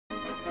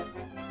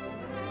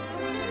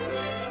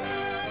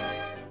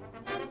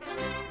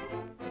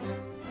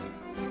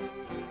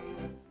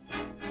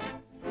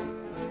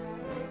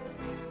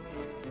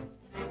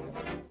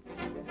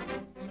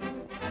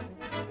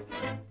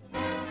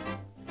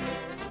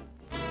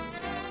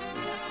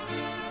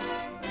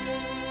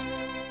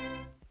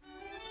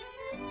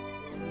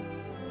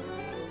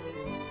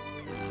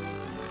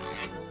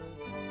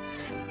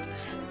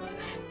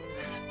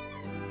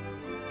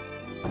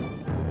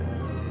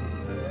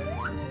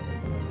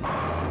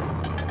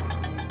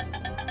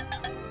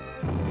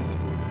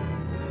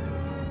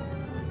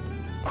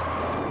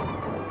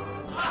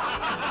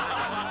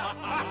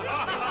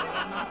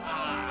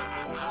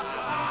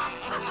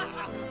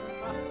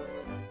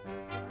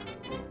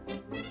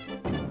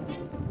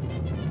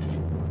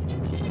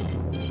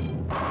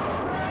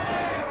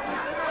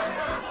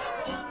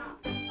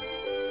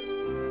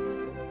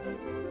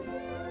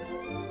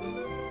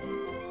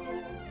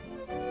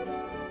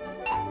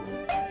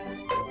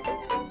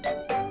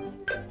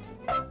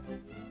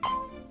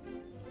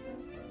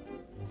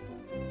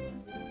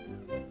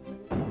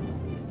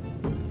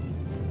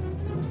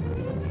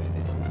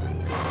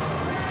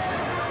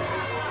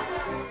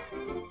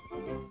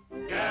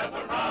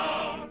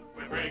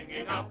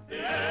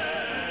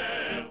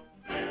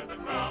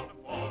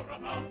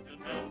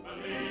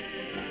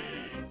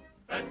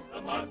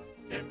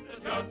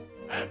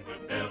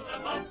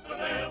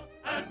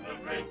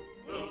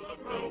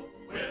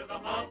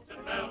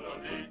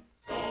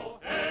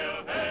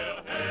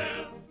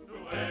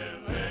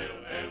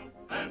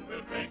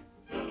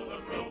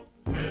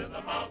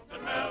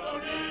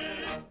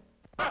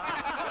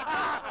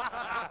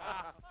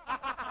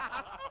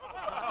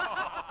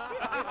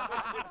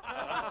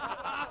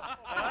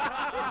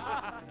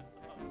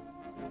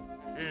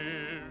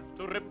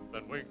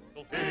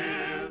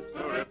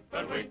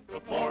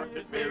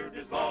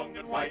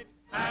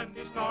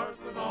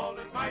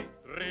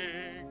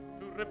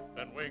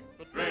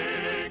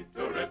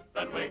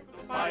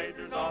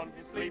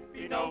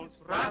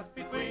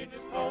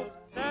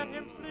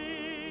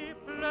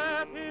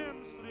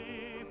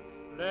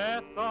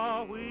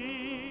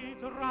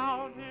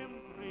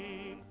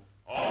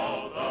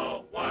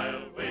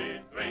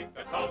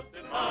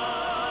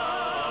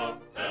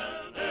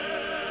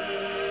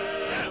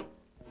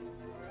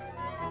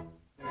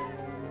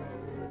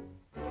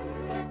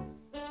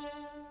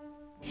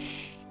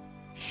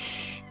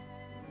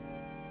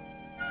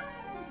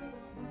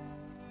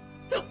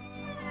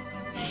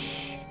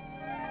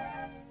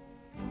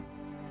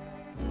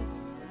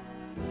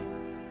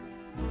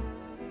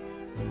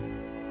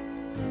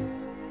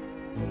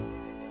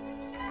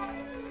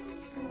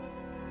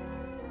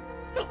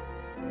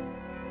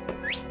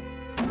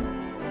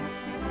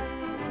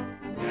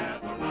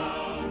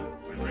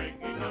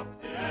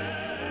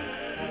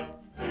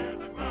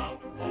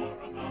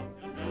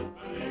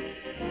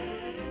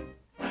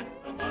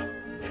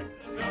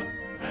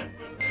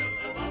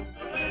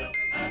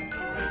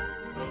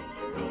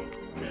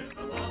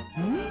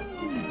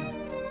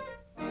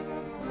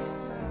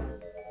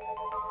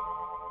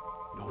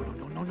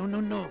no,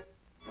 no, no, no.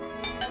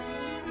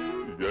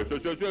 Yes,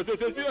 yes, yes, yes, yes,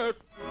 yes, yes.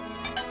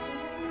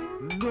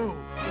 No.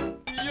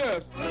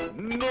 Yes.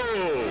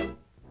 No.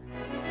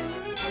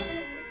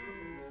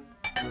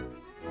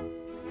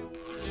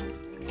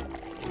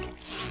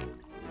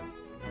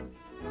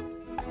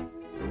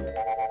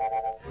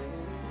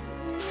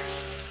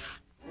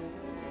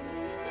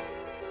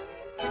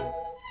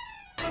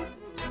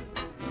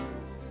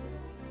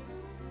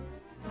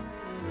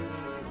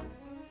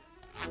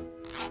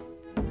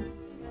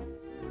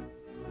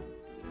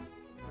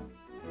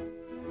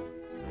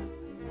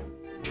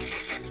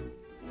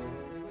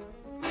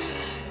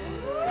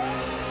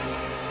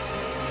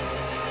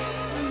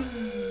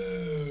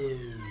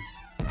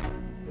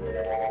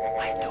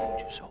 I told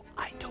you so.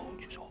 I told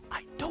you so.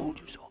 I told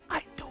you so.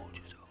 I told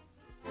you so.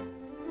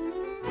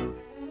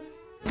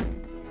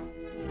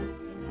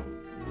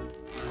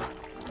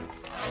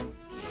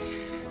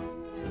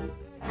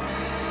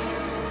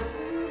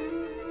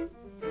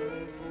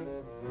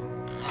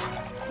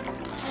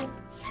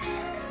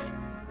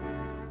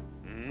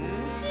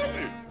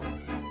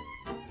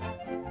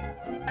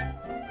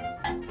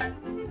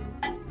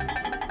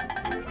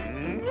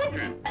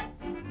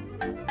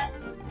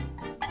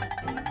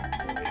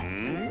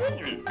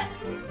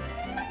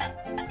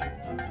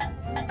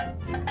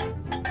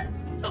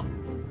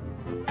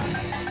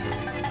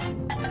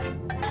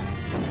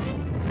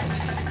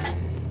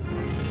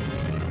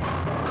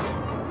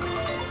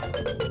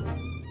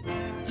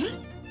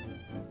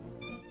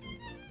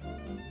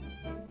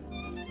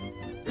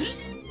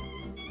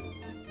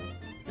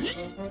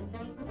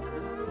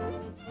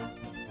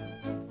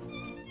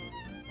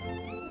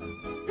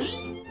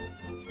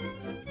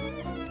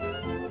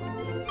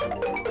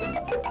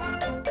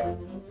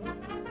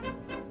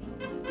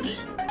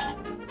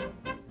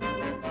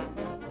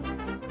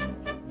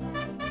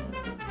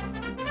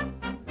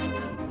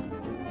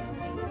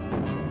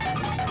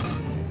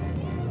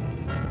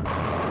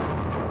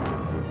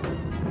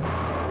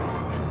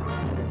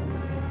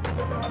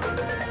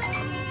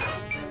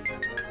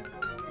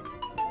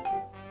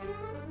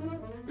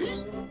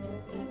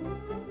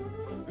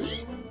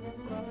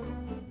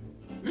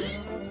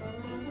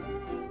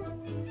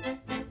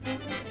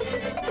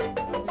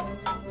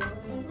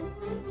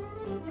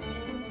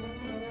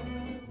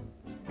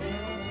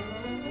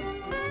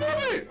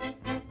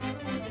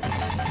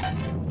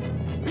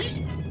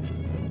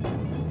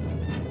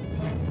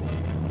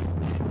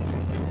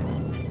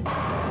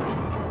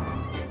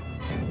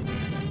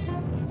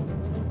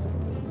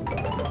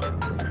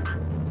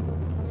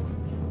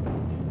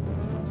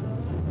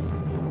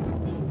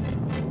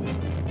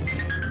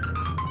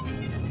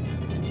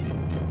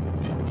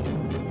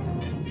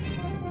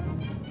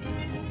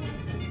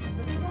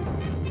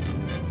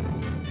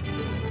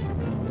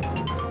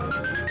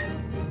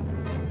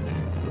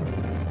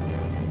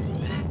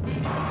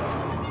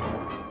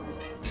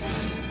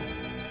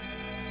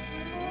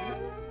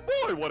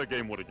 Boy, what a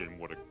game, what a game,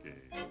 what a game.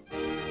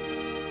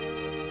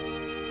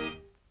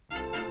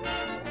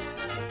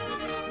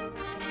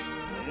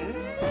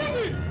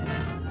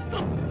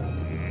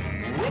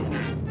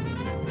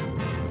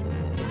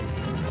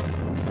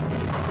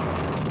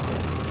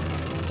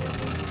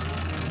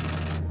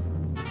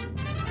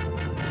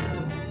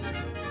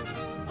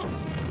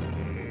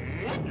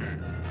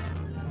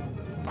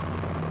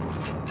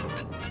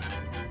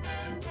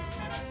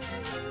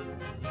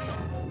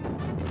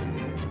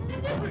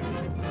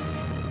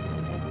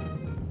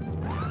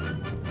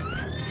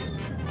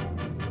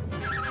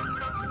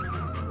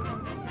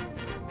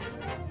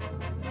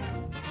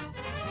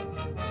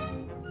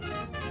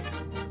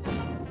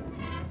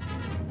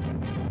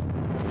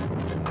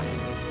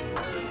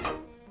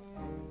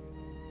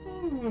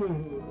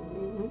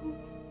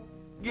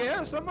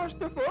 Yes, I must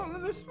have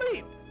fallen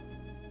asleep.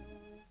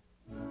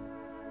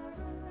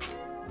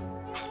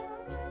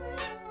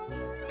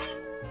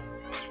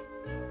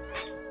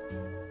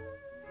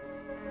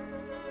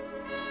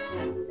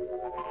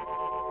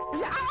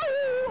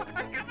 Yow!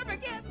 I got him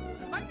again!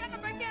 I got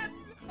him again!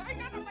 I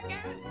got him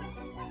again!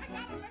 I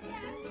got him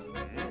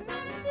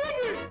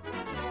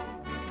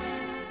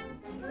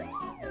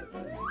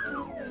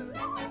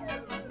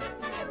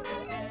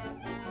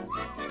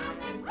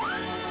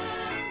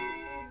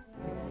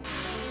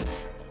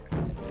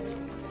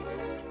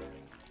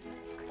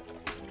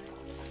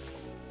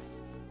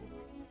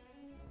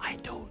I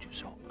told you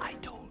so. I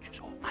told you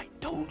so. I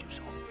told you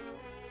so.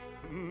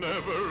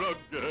 Never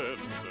again.